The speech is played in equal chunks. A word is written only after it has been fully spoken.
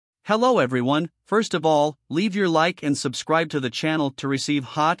Hello everyone, first of all, leave your like and subscribe to the channel to receive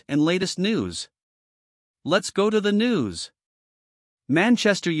hot and latest news. Let's go to the news.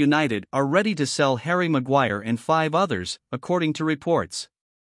 Manchester United are ready to sell Harry Maguire and 5 others, according to reports.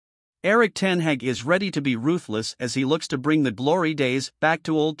 Erik ten Hag is ready to be ruthless as he looks to bring the glory days back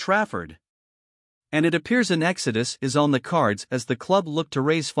to Old Trafford. And it appears an exodus is on the cards as the club look to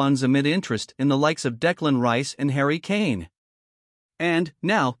raise funds amid interest in the likes of Declan Rice and Harry Kane. And,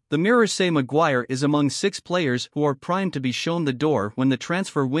 now, the mirrors say Maguire is among 6 players who are primed to be shown the door when the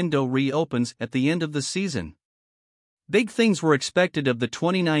transfer window reopens at the end of the season. Big things were expected of the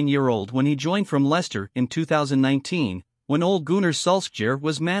 29-year-old when he joined from Leicester in 2019, when Ole Gunnar Solskjaer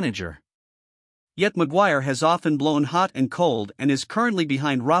was manager. Yet Maguire has often blown hot and cold and is currently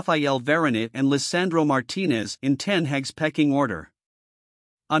behind Raphael Varane and Lisandro Martinez in ten Hag's pecking order.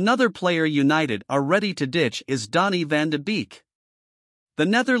 Another player United are ready to ditch is Donny van de Beek. The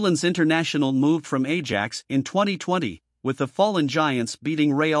Netherlands international moved from Ajax in 2020, with the fallen Giants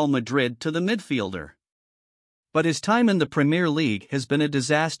beating Real Madrid to the midfielder. But his time in the Premier League has been a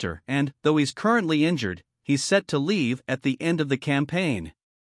disaster and, though he's currently injured, he's set to leave at the end of the campaign.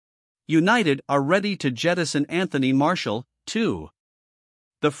 United are ready to jettison Anthony Martial, too.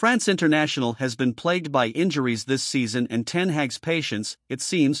 The France international has been plagued by injuries this season and ten Hag's patience, it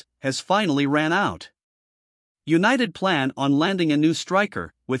seems, has finally ran out. United plan on landing a new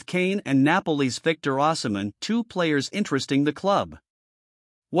striker, with Kane and Napoli's Victor Osimhen, 2 players interesting the club.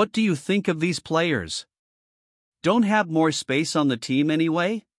 What do you think of these players? Don't have more space on the team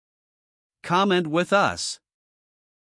anyway? Comment with us.